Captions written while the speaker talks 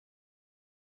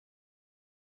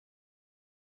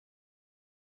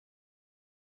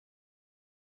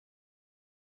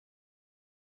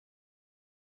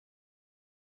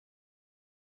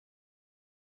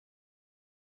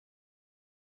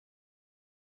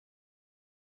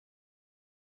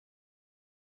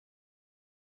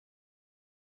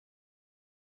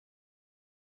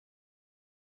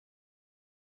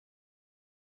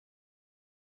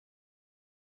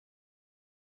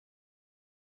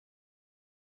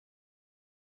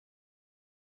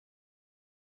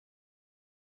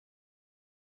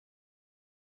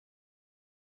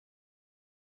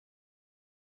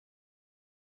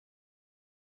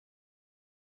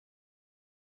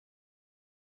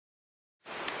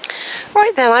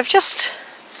Right then, I've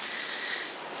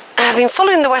been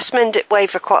following the West Mendip Way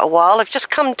for quite a while. I've just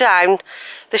come down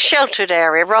the sheltered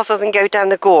area rather than go down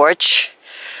the gorge.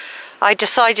 I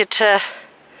decided to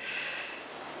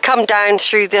come down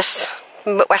through this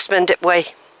West Mendip Way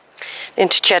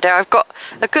into Cheddar. I've got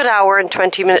a good hour and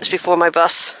 20 minutes before my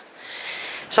bus.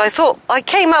 So I thought, I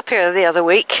came up here the other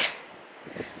week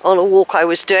on a walk I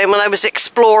was doing when I was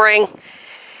exploring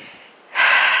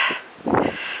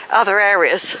other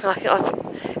areas.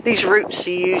 These routes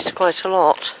are used quite a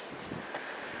lot.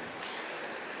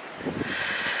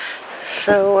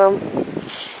 So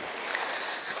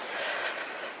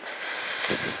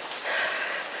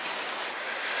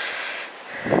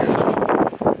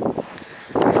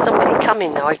somebody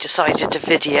coming now, I decided to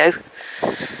video.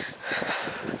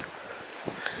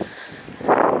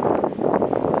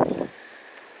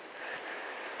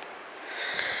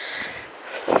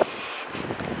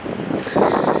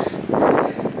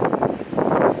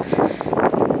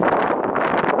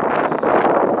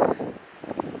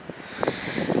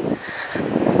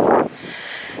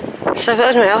 So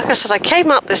anyway, like I said, I came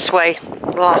up this way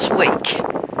last week.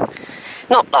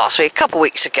 Not last week, a couple of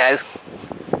weeks ago.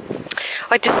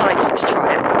 I decided to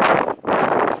try it.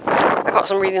 I got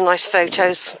some really nice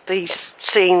photos, these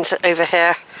scenes over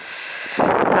here,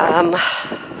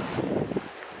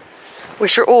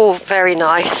 which are all very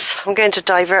nice. I'm going to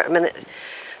divert a minute,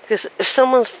 because if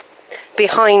someone's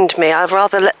behind me, I'd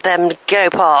rather let them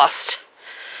go past.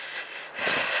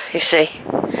 You see?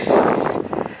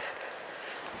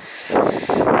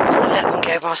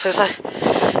 Because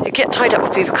I get tied up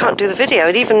with people who can't do the video,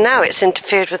 and even now it's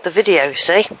interfered with the video,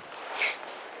 see?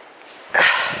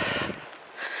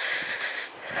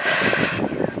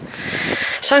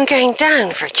 So I'm going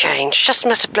down for a change. Just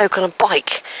met a bloke on a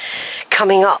bike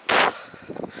coming up.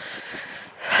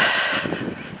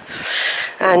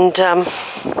 And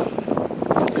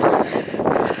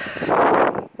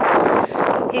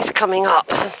he's coming up.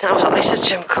 That was what I said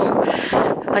to him. Cool.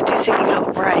 I do think you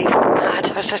look brave and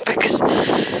mad. I said, because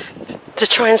to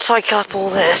try and cycle up all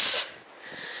this,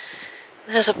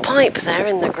 there's a pipe there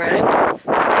in the ground.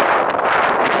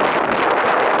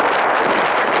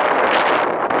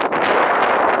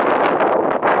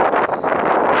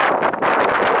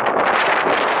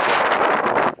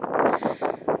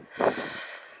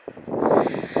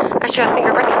 Actually, I think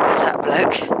I recognise that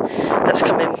bloke that's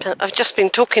come in. I've just been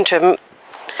talking to him.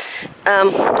 A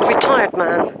retired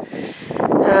man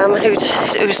who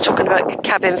was talking about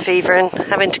cabin fever and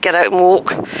having to get out and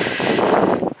walk. I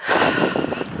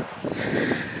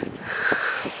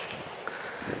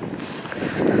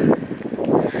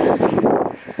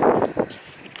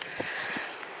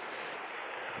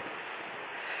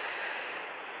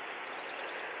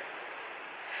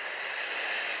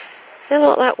don't know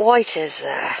what that white is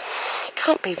there. It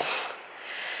can't be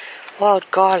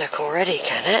wild garlic already,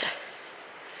 can it?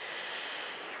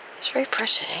 It's very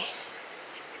pretty.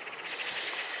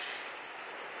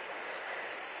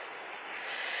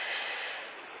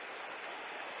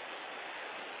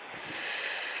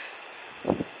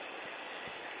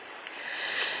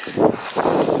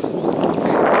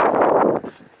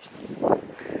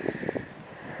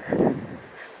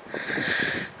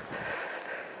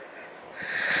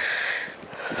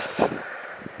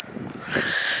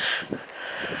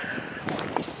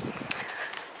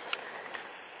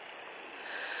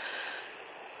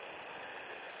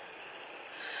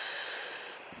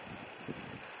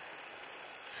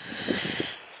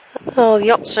 Oh, the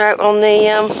yachts are out on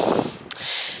the,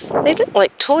 they look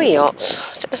like toy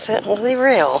yachts. Are they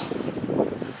real?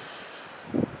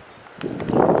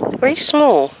 Very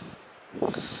small.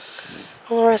 On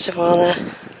the reservoir there.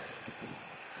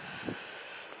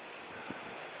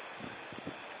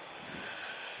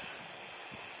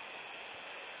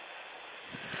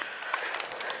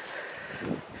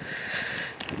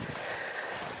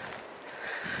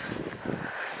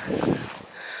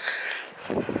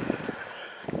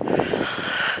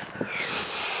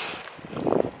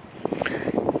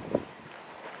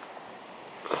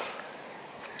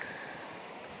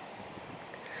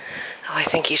 I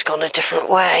think he's gone a different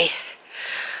way.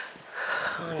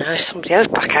 Oh no, somebody else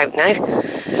back out now. I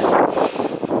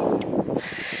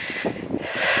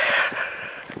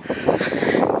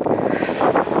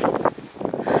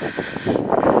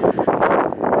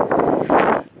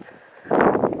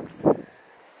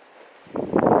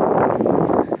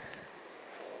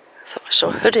thought I saw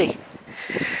a hoodie.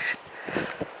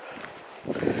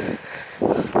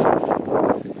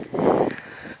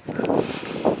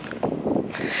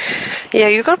 Yeah,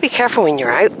 you've got to be careful when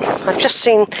you're out. I've just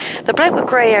seen the bloke with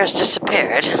grey hair has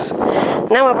disappeared.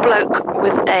 Now a bloke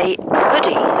with a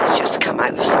hoodie has just come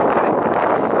out of somewhere.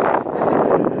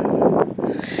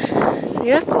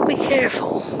 You have got to be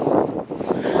careful.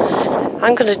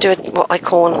 I'm going to do what I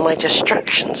call one of my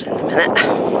distractions in a minute.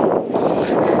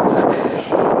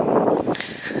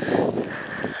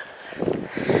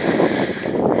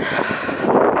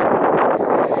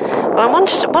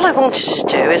 What I wanted to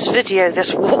do is video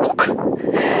this walk,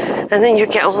 and then you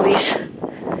get all these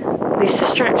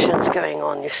distractions going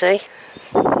on, you see.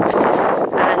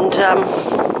 And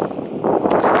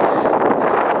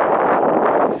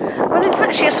well,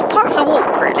 actually, it's part of the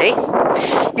walk, really.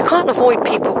 You can't avoid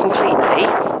people completely.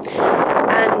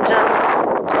 And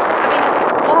I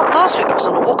mean, last week I was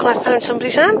on a walk and I found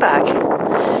somebody's handbag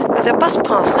with their bus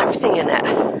pass and everything in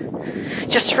it,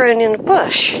 just thrown in a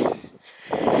bush.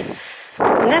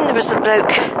 And then there was the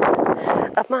bloke,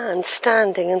 a man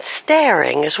standing and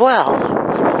staring as well.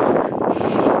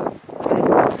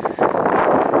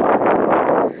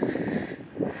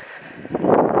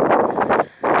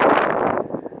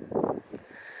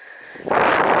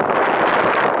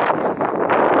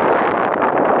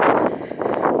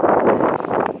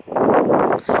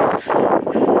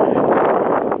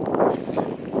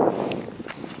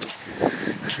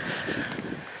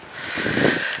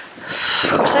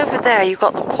 Over there you've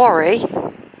got the quarry,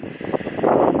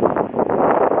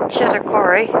 Cheddar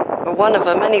quarry, or one of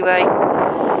them anyway,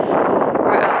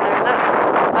 right up there, look,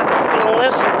 I walk along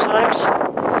there sometimes.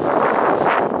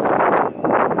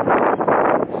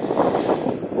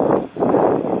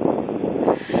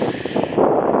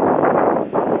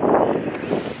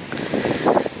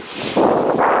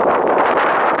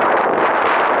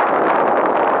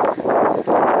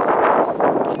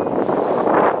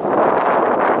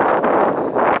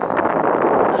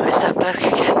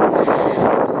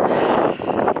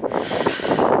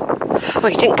 Well,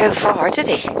 he didn't go far, did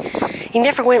he? He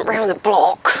never went round the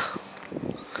block.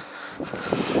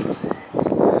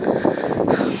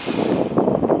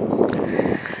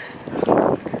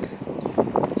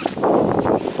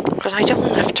 Because I don't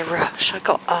want to have to rush. I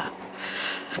got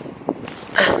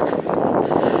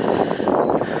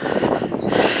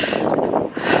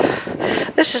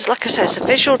This is, like I said, it's a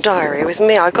visual diary with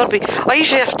me. I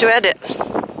usually have to edit.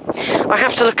 I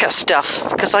have to look at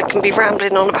stuff because I can be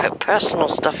rambling on about personal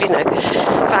stuff, you know,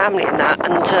 family and that,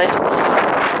 and you do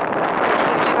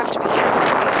have to be careful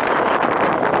what you say.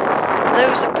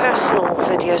 Those are personal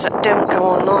videos that don't go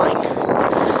online.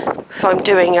 If I'm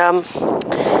doing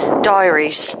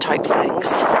diaries type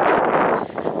things.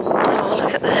 Oh,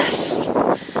 look at this.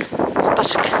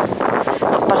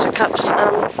 Not buttercups,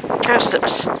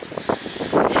 cowslips.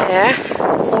 Here,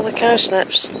 all the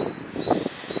cowslips.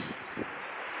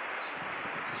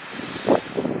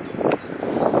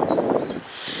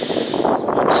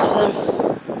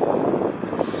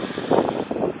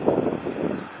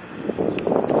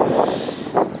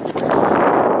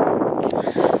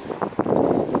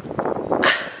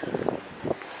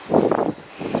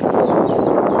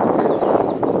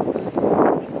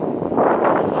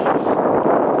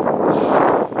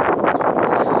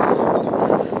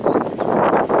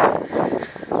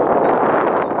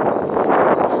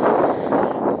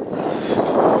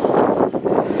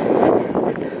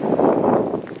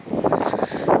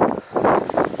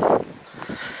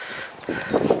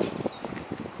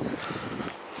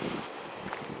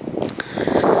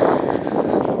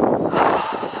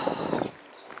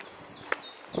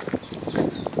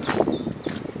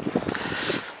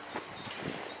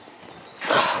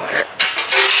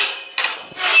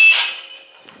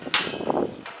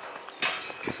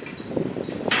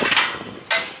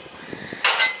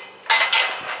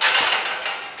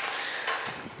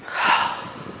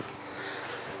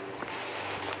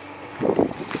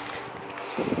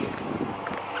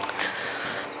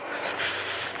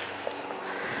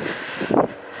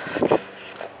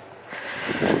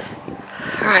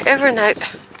 Right, over and out.